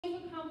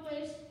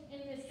accomplished in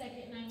this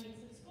second 9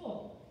 weeks of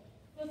school.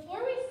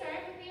 Before we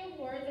start with the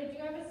awards, I do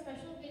have a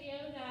special video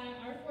that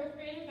our 4th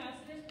grade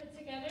ambassadors put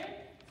together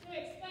to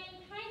explain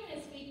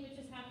Kindness Week, which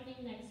is happening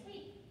next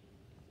week.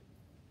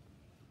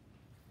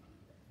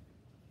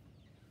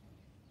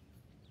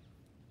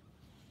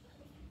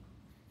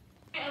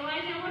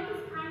 Elijah, what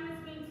does kindness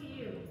mean to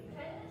you?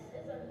 Kindness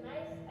is a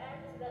nice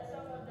act that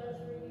someone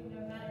does for you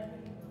no matter who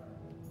you are.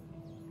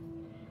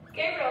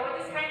 Gabriel, what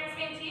does kindness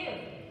mean to you?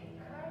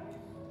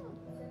 Kindness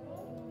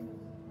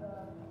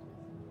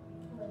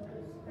like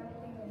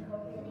respecting and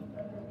helping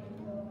other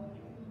people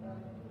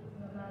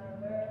no matter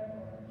where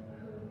or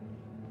who.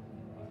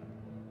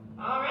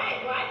 All right,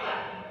 Lila,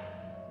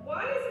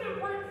 why is it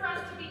important for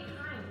us to be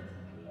kind?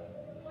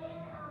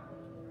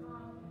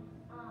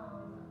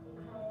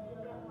 Because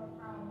you'll get more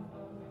friends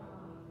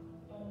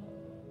and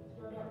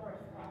you'll get more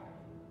respect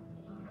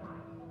being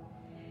kind.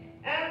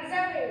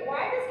 Zoe,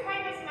 why does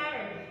kindness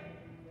matter?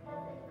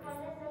 Because if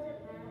kindness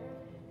doesn't matter,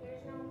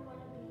 there's no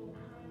point of being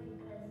kind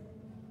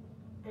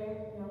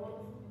because no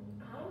one's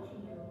kind to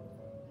you.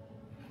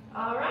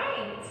 All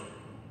right.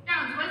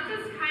 Jones, what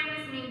does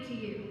kindness mean to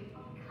you?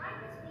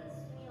 Kindness means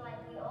to me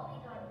like we only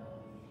gotta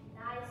be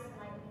nice and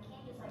like we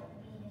can't just like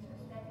be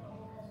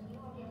disrespectful because we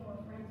won't get more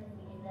friends if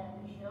we do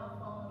that. We should all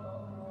follow the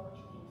golden rule,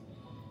 which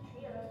means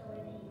treat others the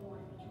way that you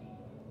want to be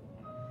treated.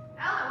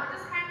 Ella, what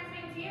does kindness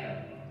mean to you?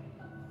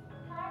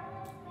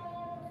 Kindness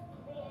means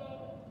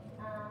being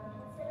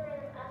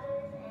considerate of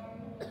others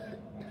and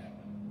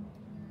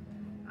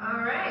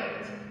All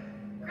right.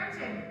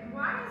 Gretchen,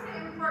 why is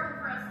it important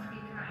for us to be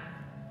kind?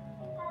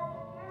 because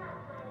if you're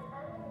not kind,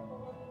 other people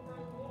will be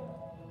kind to you.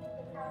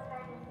 It's how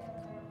kindness goes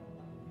around.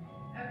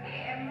 Okay,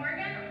 and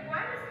Morgan,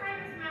 why does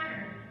kindness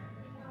matter?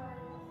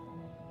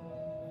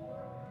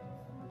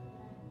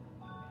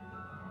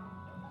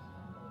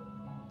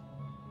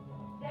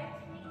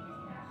 Next week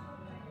is National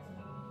Kindness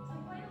Week, so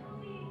we will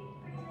be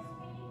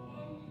participating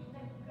in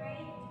the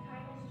Great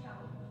Kindness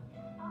Challenge.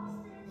 All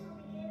students will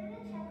be given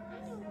a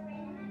checklist of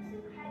random acts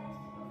of kindness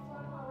to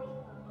perform all week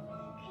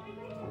long.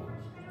 Kindergarten and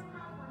first grade will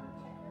have one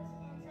checklist,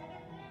 and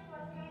second, third, and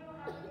fourth grade will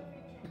have a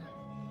different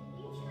checklist.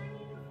 Each time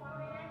you perform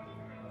an act of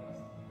kindness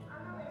on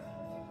the list,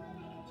 you will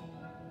simply make a check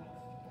mark next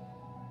to it.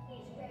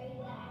 Each grade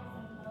will have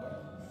a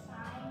vote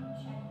signed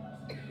checklist.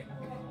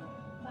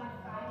 By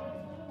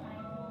Friday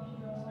 29th, we'll be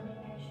awarded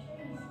extra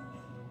reasons.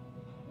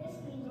 This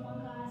means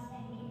one class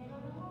in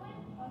kindergarten will win,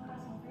 one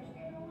class in first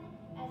grade will win,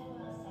 as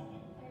well as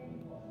second, third, and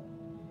fourth.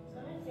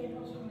 Some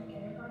examples from the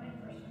kindergarten and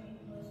first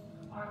grade list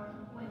are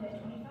when there are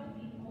 25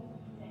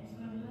 people, then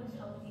someone who has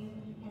helped you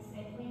and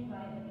safely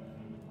invited a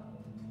friend to club.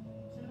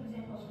 Some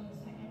examples from the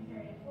second,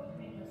 third, and fourth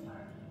grade list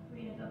are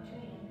read a book to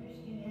a younger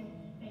student,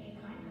 make a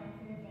kind card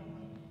for your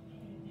family,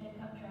 and pick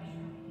up trash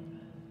around the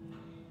neighborhood.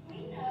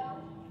 We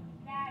know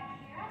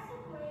that here at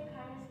Sequoia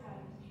Kindness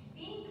Matters,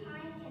 being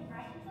kind can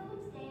brighten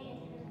someone's day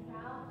and turn a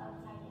frown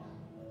upside down.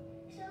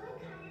 Showing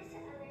kindness to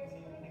others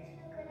can make us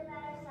feel good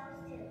about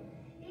ourselves too.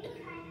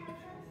 Being kind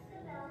helps us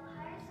develop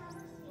higher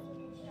self-esteem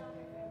and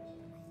stronger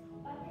friendships.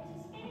 By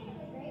participating in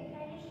the Great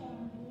Kindness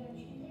Challenge, we are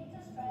choosing to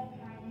spread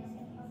kindness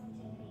and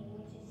positivity,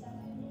 which is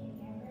something we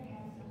can never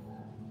have enough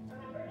of.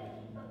 Remember to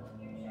keep up with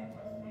your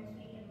checklist next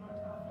week and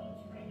mark off each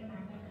random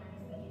act of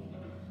kindness that you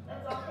do.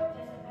 Let's all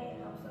participate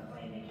and help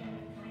someone become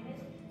a kindness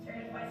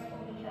certified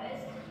school because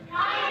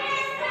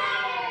Kindness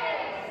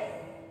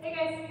matters! Hey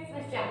guys, it's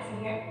Miss Jackson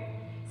here.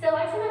 So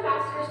like some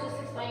ambassadors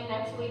just explained,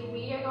 next week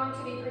we are going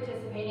to be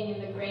participating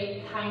in the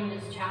Great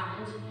Kindness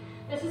Challenge.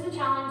 This is a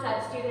challenge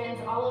that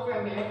students all over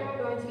America are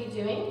going to be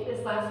doing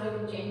this last week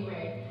of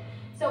January.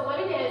 So what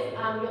it is,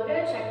 you'll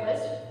get a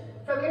checklist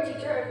from your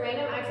teacher of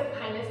random acts of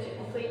kindness to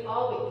complete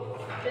all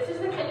week. This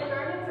is the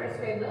kindergarten and first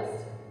grade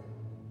list.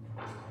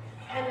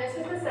 And this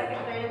is the second,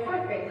 third, and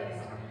fourth grade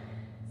list.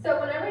 So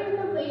whenever you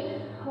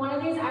complete one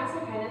of these acts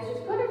of kindness,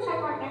 just put a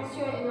check mark next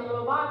to it in the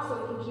little box so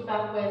we can keep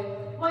up with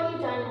what you've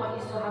done and what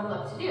you still have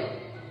left to do.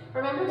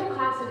 Remember, the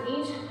class in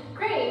each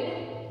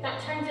grade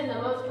that turns in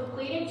the most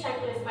completed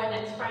checklist by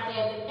next Friday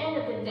at the end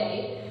of the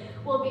day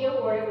will be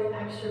awarded with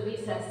extra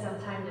recess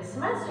sometime this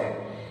semester.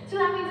 So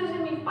that means there's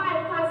going to be 5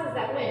 classes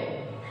that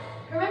win.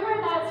 Remember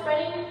that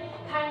spreading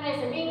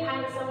kindness and being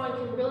kind to someone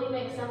can really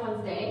make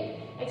someone's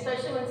day,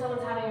 especially when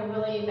someone's having a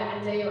really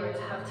bad day or a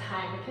tough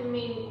time. It can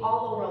mean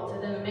all the world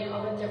to them and make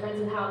all the difference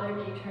in how their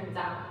day turns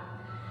out.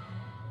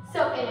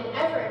 So in an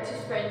effort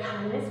to spread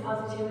kindness,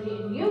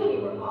 positivity, and unity,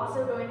 we're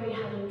also going to be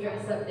having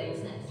dress-up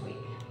days next week.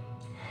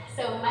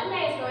 So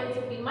Monday's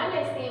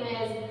theme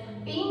is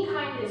being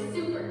kind is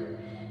super.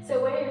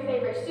 So wear your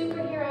favorite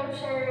superhero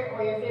shirt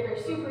or your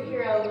favorite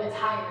superhero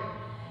attire.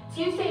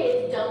 Tuesday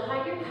is don't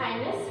hide your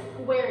kindness,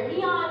 wear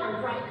neon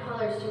or bright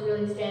colors to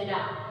really stand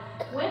out.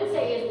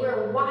 Wednesday is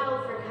wear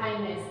wild for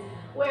kindness,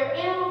 wear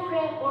animal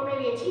print or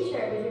maybe a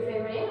t-shirt with your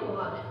favorite animal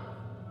on it.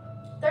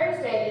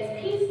 Thursday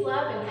is peace,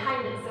 love, and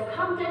kindness, so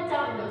come decked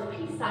out in those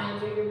peace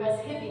signs or your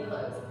best hippie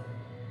clothes.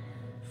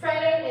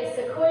 Friday is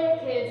Sequoia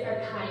Kids Are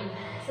Kind,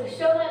 so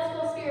show that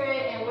school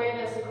spirit and wear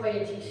those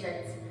Sequoia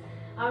t-shirts.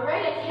 All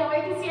right, I can't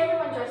wait to see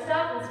everyone dressed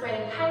up and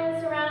spreading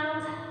kindness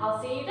around. I'll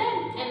I'll see you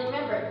then. And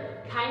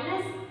remember,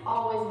 kindness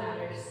always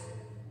matters.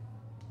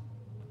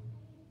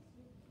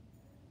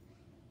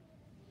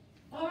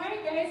 All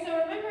right, guys, so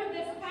remember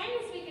this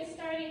Kindness Week is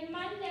starting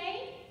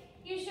Monday.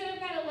 You should have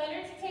got a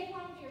letter to take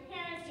home to your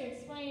parents to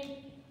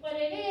explain what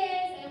it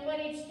is and what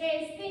each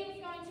day's theme is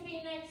going to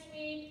be next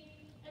week.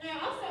 And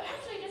I also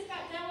actually just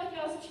got done with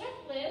y'all's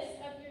checklist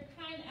of your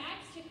kind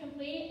acts to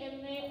complete,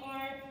 and they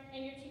are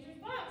in your teacher's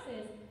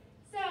boxes.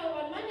 So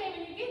on Monday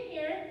when you get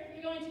here,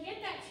 you're going to get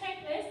that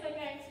checklist like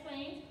I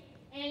explained,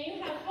 and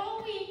you have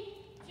all week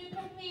to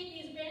complete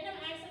these random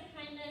acts of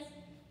kindness,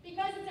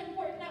 because it's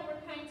important that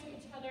we're kind to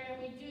each other, and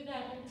we do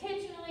that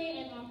intentionally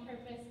and on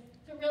purpose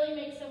to really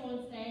make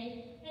someone's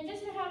day and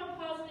just to have a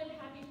positive,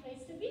 happy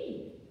place to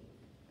be.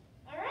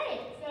 All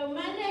right, so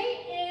Monday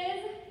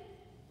is,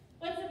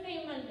 what's the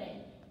theme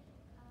Monday?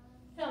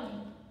 Tell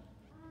me.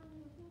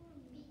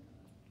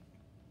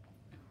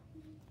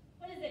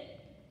 What is it?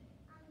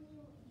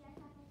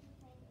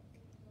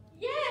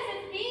 Yes,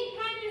 it's being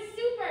kind is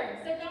super.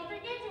 So don't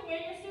forget to wear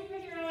your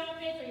superhero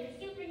outfits or your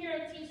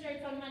superhero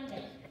t-shirts on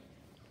Monday.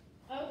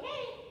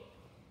 Okay.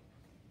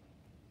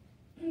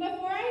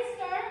 Before I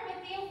start with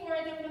the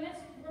awards, I'm going to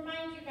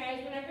remind you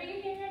guys, whenever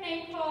you hear your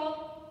name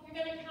called,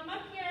 you're going to come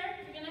up here,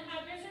 you're going to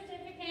have your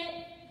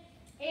certificate,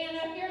 and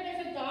up here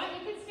there's a dot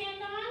you can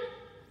stand on.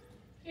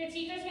 Your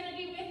teacher's going to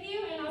be with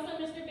you, and also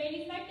Mr.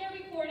 Beatty's back there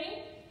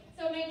recording.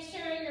 So make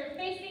sure you're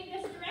facing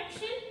this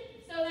direction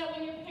so that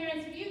when your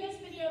parents view this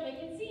video, they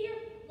can see your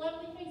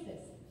lovely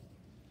faces.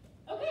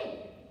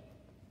 Okay.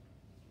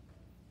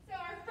 So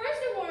our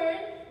first award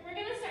we're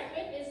going to start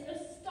with is the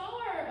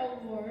STAR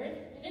Award.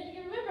 And if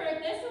you remember,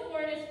 this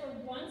award is for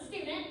one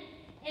student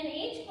in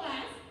each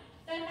class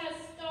that has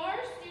STAR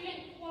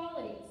student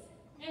qualities.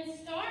 And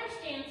STAR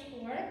stands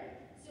for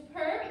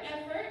superb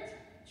effort,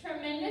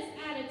 tremendous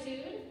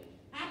attitude,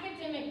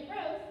 academic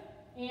growth,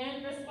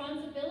 and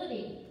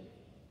responsibility.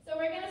 So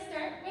we're going to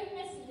start with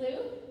Miss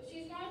Lou.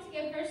 She's going to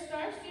give her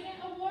STAR Student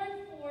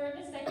Award for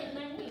the second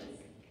 9 weeks.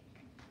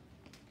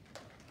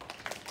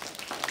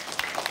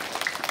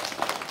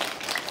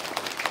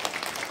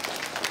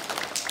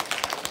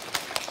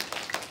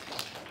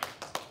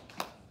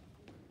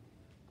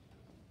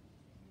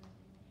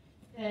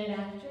 Good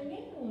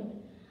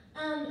afternoon.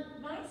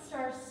 My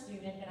STAR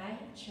student that I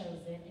have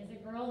chosen is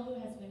a girl who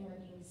has been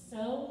working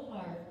so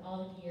hard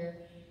all year,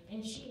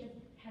 and she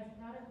has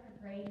brought up her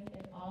grades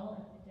in all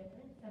of the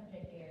different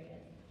subject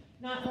areas.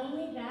 Not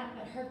only that,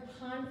 but her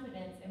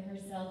confidence in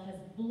herself has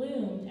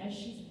bloomed as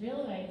she's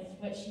realized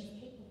what she's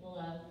capable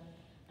of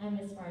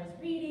as far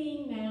as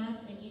reading,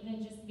 math, and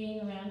even just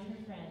being around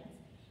her friends.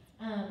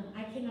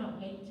 I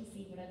cannot wait to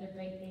see what other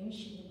great things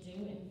she will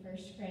do in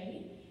first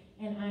grade,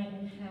 and I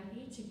am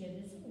happy to give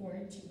this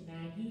award to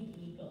Maggie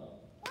Eagle.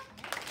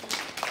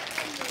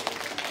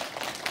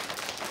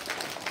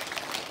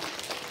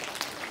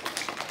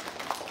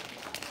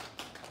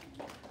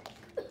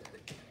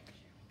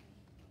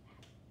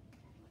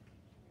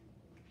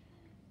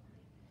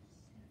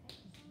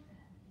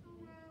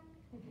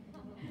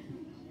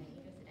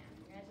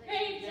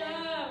 Great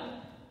job.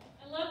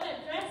 I love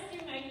that dress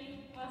too, Maggie.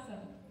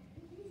 Awesome.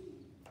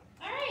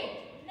 All right,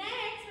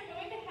 next we're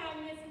going to have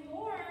Miss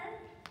Moore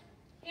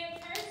give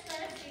her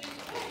STAR Student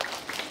Award.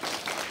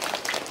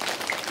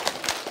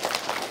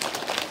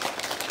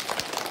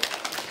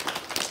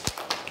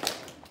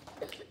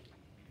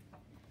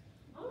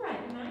 All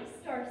right, my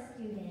STAR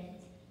student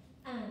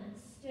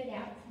stood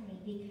out to me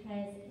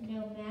because no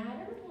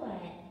matter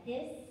what,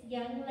 this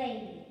young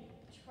lady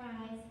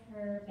tries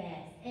her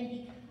best. And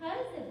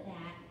because of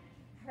that,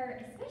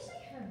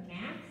 especially her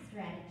math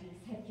strategies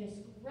have just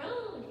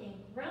grown and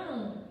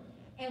grown.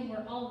 And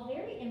we're all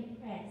very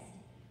impressed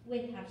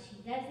with how she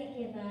doesn't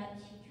give up,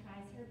 she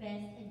tries her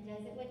best and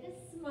does it with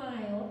a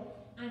smile.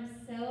 I'm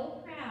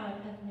so proud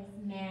of Miss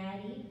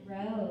Maddie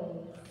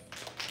Rose.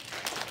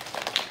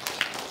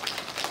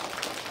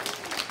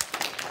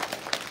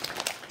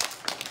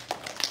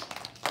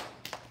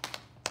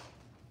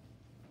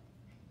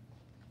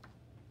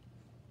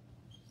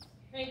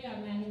 Great job,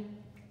 Maddie.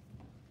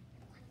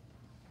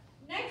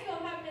 Next we'll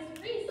have Miss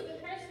Reese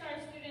with her STAR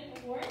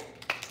Student Award.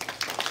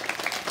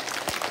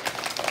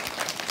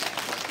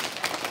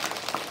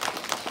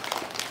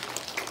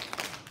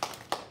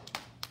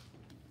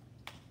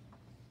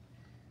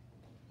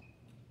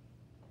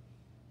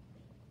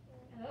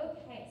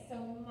 Okay, so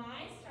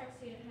my STAR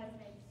student has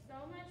made so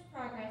much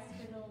progress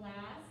for the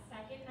last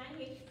second 9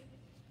 weeks.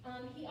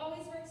 He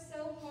always works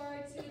so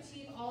hard to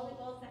achieve all the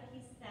goals that he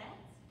sets.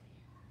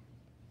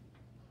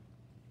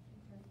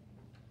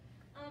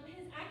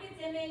 His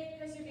academic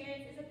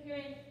perseverance is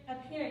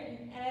apparent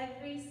in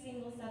every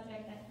single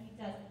subject that he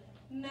does.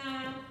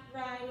 Math,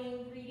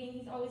 writing, reading,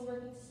 he's always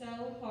working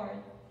so hard.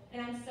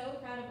 And I'm so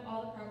proud of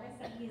all the progress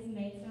that he has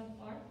made so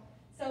far.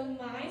 So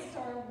my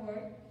STAR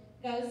Award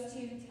goes to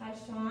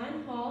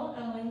Tyshawn Hall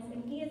Owens,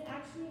 and he is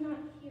actually not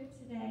here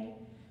today,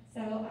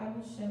 so I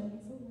will show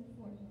his award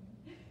for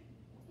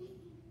him.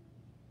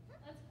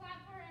 Let's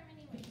clap for him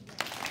anyway.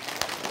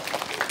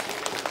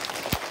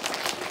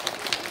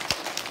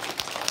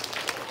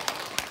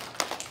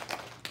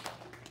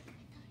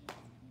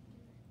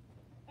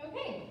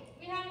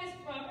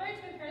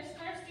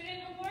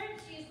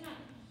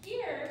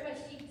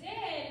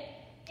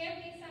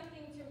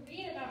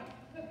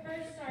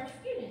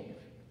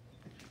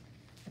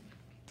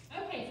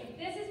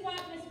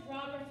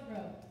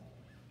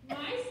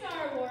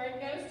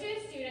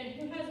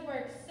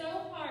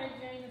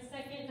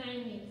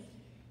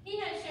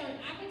 shown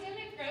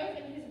academic growth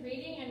in his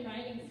reading and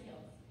writing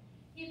skills.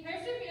 He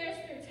perseveres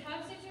through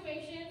tough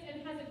situations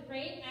and has a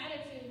great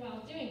attitude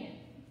while doing it.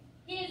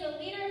 He is a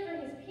leader for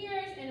his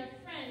peers and a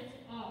friend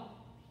to all.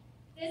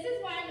 This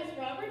is why Ms.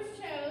 Roberts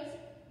chose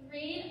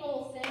Reed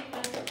Olson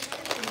as her first.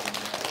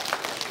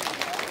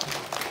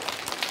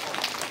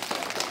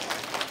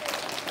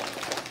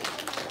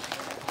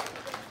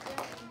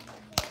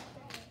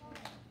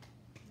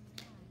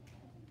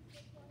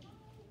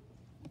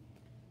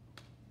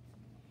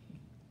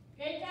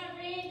 Great job,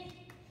 Reed.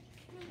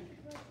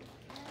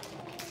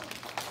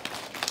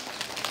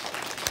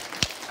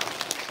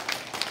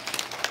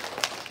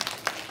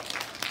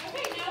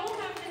 Okay, now we'll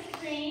have Ms.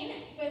 Green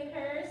with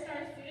her Star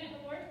Student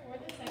Award for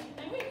the second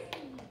 9 weeks.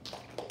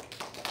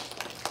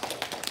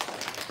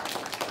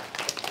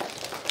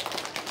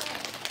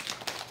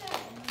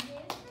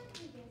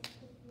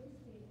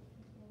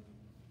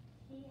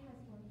 He has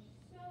worked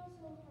so hard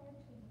to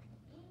learn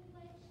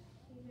English.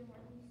 He's been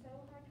working so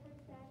hard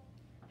towards that.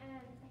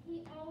 And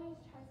he always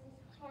tries his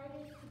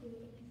hardest to do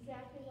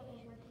exactly what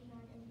we're working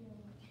on and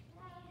doing in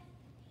class.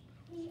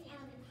 He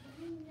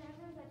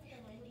never lets the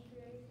language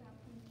barrier stop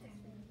him from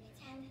spending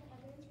time to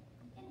others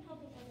and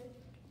helping others.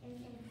 And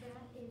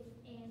that is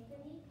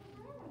Anthony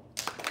Carrera.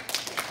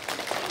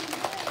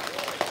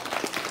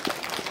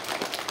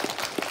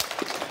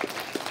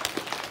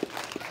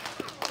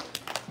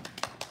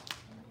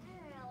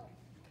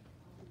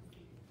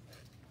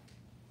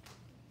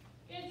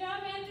 Good job,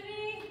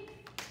 Anthony.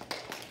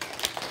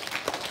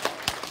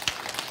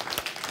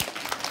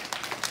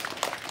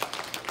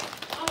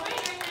 All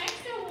right, our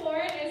next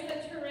award is the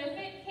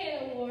Terrific Kid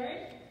Award,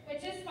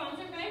 which is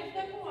sponsored by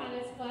the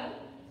Kiwanis Club.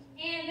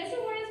 And this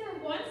award is for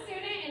one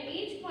student in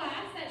each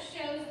class that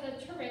shows the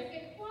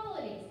terrific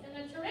qualities. And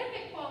the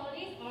terrific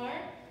qualities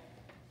are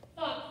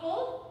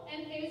thoughtful,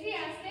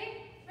 enthusiastic,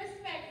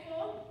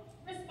 respectful,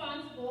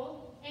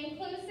 responsible,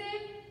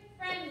 inclusive,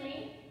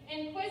 friendly,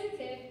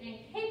 inquisitive, and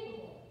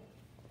capable.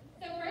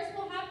 So first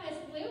we'll have Miss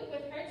Luke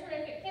with her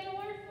Terrific Kid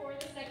Award for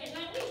the second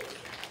 9 weeks.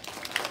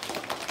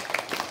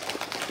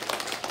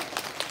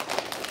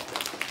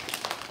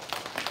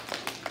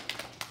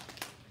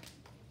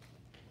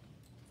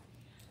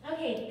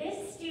 Okay,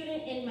 this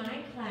student in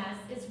my class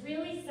is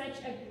really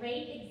such a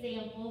great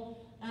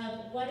example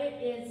of what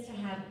it is to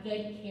have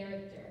good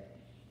character.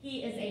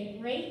 He is a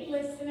great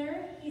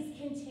listener. He's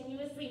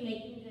continuously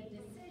making good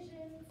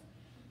decisions.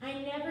 I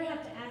never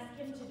have to ask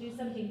him to do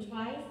something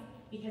twice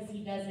because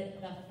he does it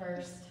the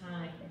first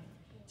time.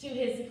 To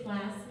his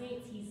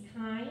classmates, he's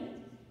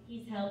kind,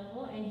 he's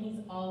helpful, and he's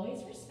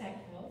always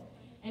respectful.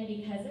 And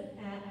because of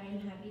that, I am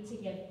happy to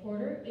give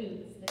Porter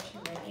Oots the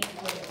Terrific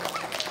Kid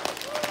Award.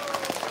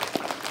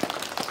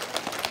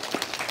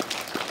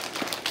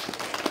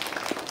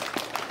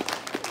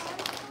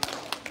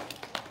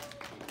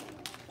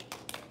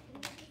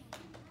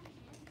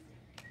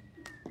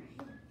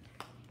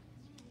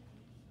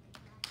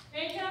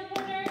 Great job,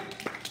 Porter.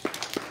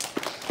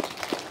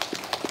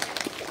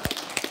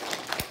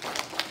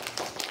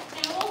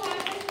 Now we'll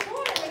have Miss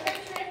Moore with her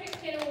Terrific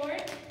Kid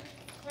Award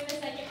for the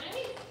second 9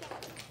 weeks.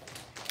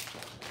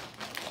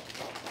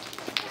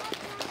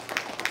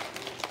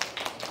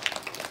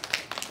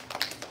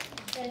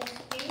 The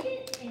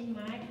student in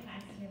my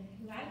classroom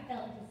who I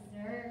felt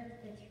deserved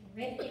the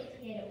Terrific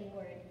Kid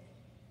Award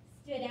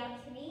stood out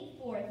to me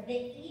for the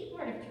E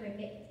part of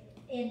terrific,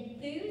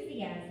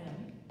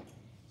 enthusiasm.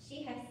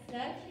 She has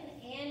such an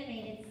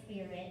animated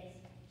spirit.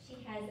 She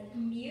has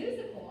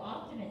musical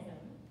optimism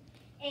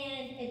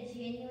and a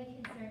genuine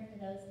concern for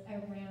those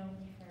around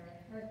her.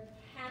 Her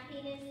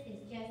happiness is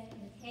just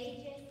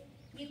contagious.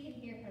 You can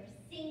hear her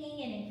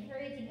singing and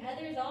encouraging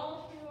others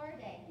all through our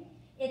day.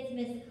 It's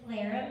Miss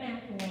Clara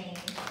McElwain.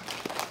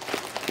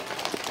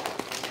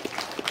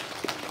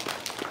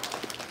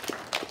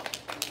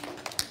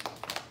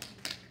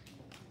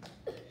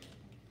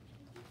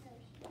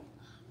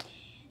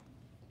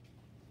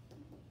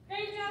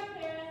 Great job,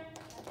 Clara.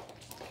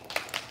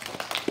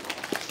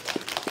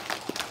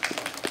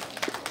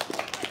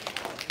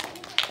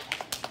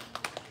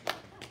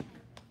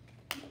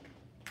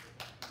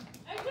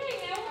 Okay,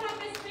 now we'll have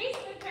Miss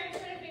Reese with her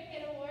Terrific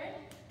Kid Award.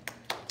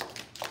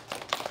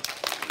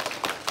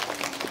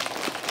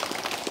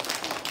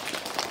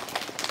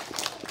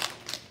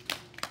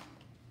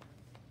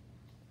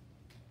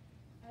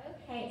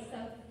 Okay, so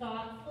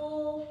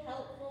thoughtful,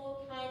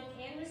 helpful, kind,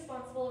 and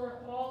responsible are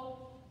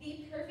all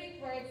the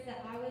perfect words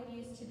that I would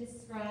use to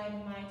describe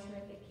my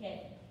terrific kid.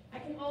 I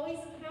can always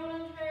count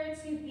on her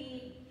to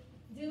be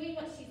doing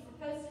what she's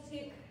supposed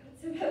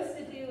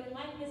to do, and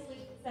like Miss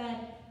Luke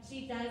said,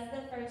 she does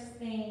the first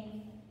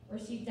thing, or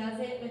she does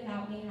it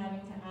without me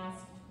having to ask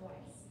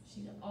twice.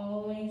 She's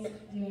always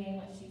doing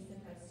what she's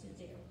supposed to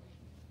do.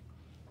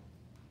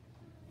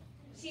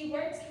 She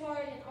works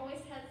hard and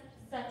always has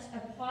such a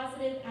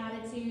positive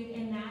attitude,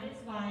 and that is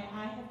why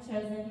I have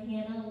chosen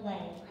Hannah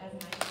Lay as my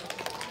teacher.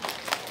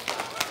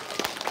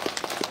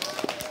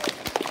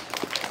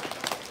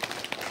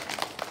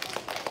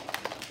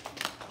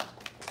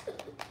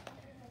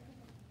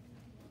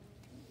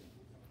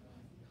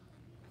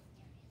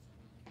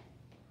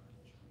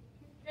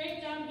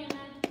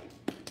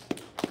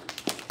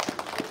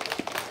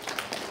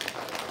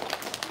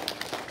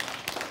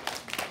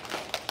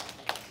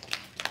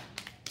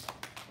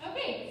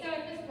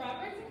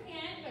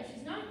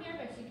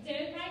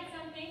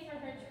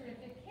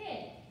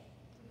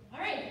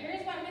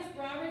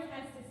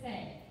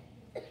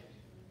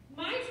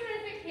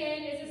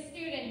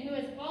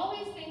 is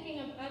always thinking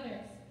of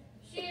others.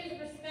 She is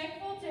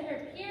respectful to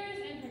her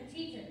peers and her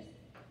teachers.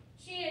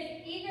 She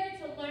is eager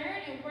to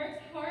learn and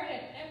works hard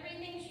at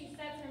everything she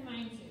sets her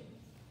mind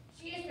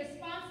to. She is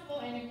responsible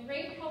and a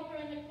great helper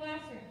in the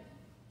classroom.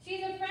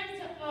 She's a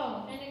friend to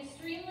all and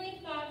extremely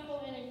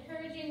thoughtful and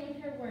encouraging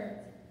with her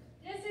words.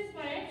 This is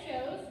why I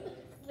chose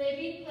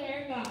Libby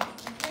Claire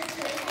Goss as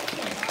her terrific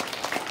kid.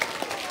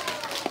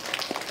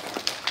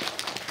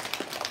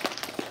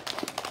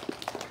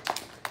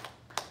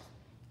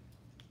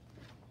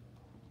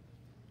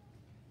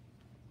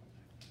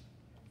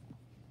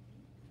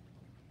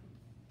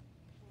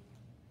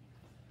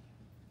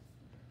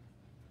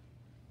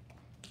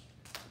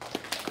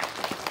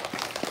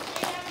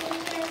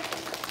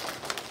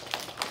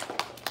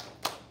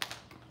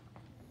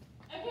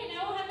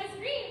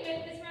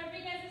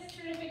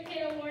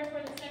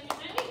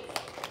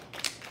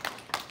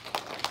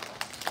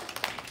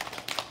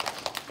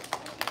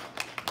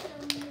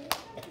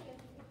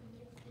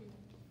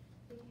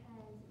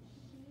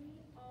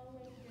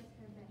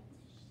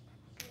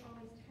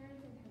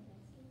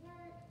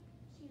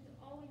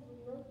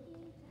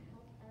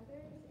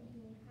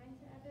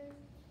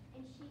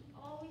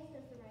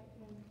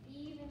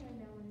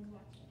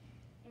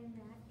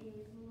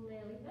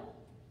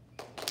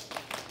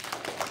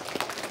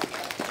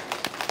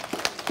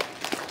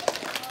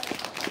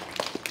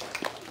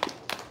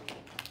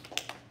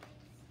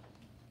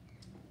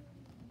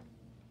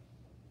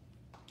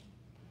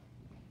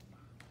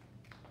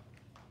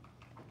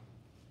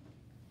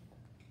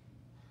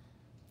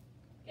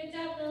 Good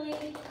job, Lily.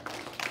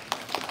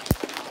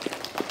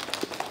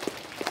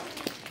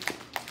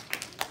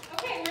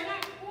 Okay, we're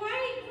not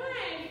quite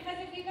done because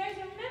if you guys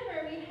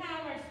remember, we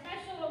have our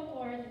special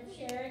award, the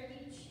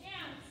Cherokee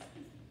Champs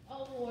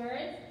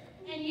Awards.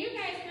 And you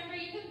guys remember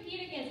you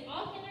compete against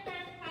all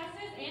kindergarten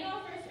classes and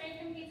all first grade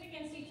competes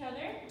against each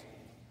other.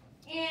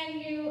 And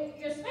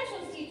your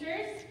specials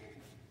teachers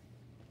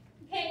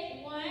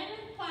pick one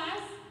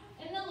class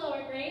in the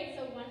lower grade,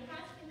 so one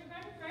class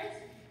kindergarten first,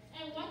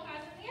 and one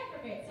class in the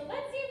upper grade. So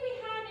let's see if we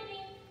have any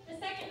the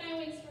second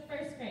 9 weeks for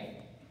first grade.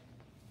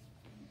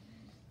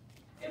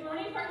 Good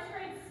morning, first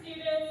grade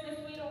students. Ms.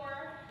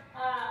 Weedor,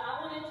 I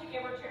wanted to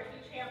give our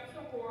Cherokee Champs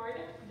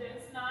Award this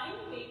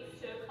 9 weeks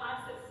to a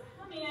class that's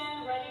come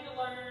in ready to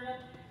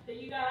learn, that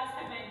you guys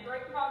have made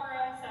great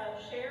progress of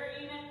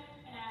sharing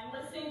and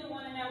listening to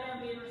one another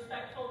and being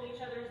respectful of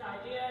each other's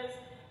ideas,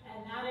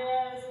 and that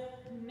is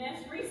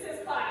Miss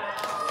Reese's class.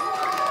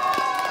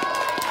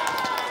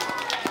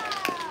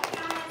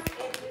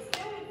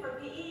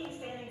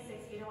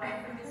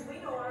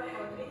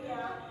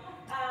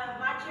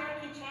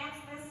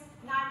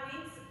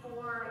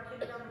 For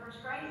kindergarten and first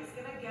grade is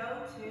going to go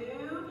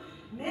to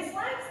Miss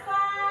Lake's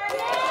class.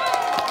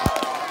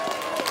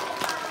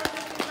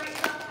 Great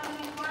job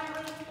coming in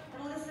quietly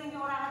and listening to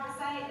what I have to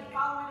say and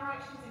following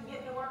directions and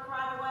getting to work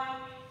right away.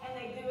 And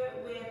they do it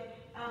with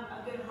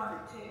a good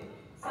heart too.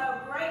 So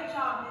great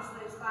job, Miss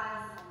Lake's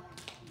class.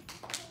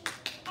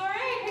 All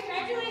right,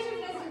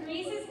 congratulations, Miss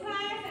Reese's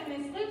class and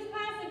Miss Luke's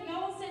class. If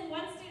y'all will send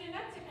one student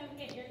up to come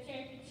get your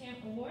Cherokee Champ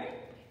Award.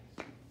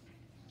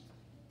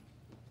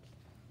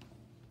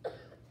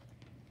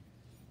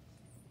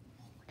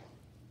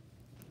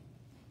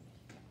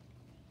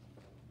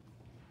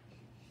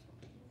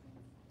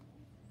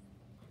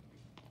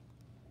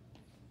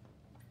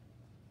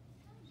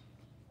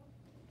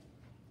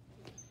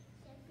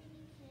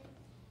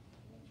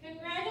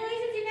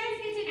 Congratulations, you guys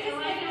get to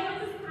display those. What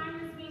does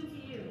kindness mean to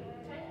you?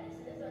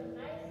 Kindness is a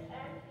nice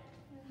act.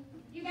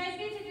 You guys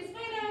get to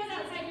display those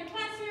outside your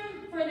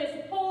classroom for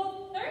this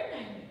whole third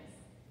 9 weeks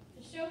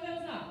to show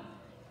those off.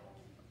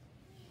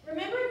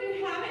 Remember,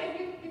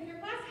 if your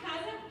class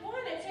hasn't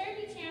won a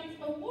Cherokee Champs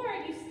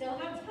Award, you still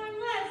have time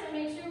left. So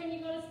make sure when you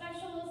go to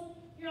specials,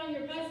 you're on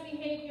your best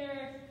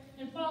behavior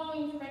and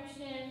following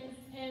directions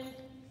and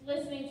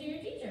listening to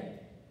your teacher.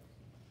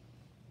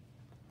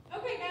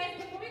 Okay, guys,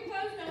 before we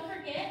close, don't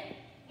forget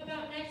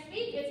about next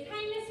week. It's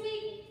Kindness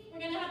Week. We're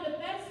going to have the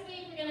best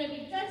week. We're going to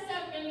be dressed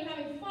up. We're going to be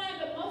having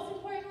fun. But most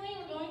importantly,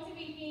 we're going to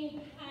be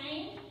being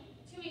kind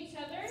to each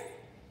other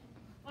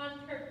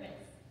on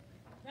purpose,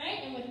 right?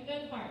 And with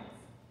good hearts.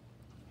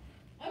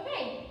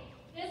 Okay,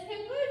 this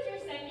concludes your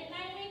second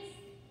 9 weeks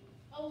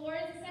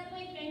awards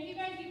assembly. Thank you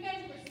guys. You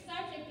guys were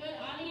such a good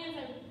audience.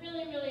 I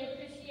really, really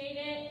appreciate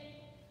it.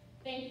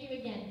 Thank you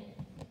again.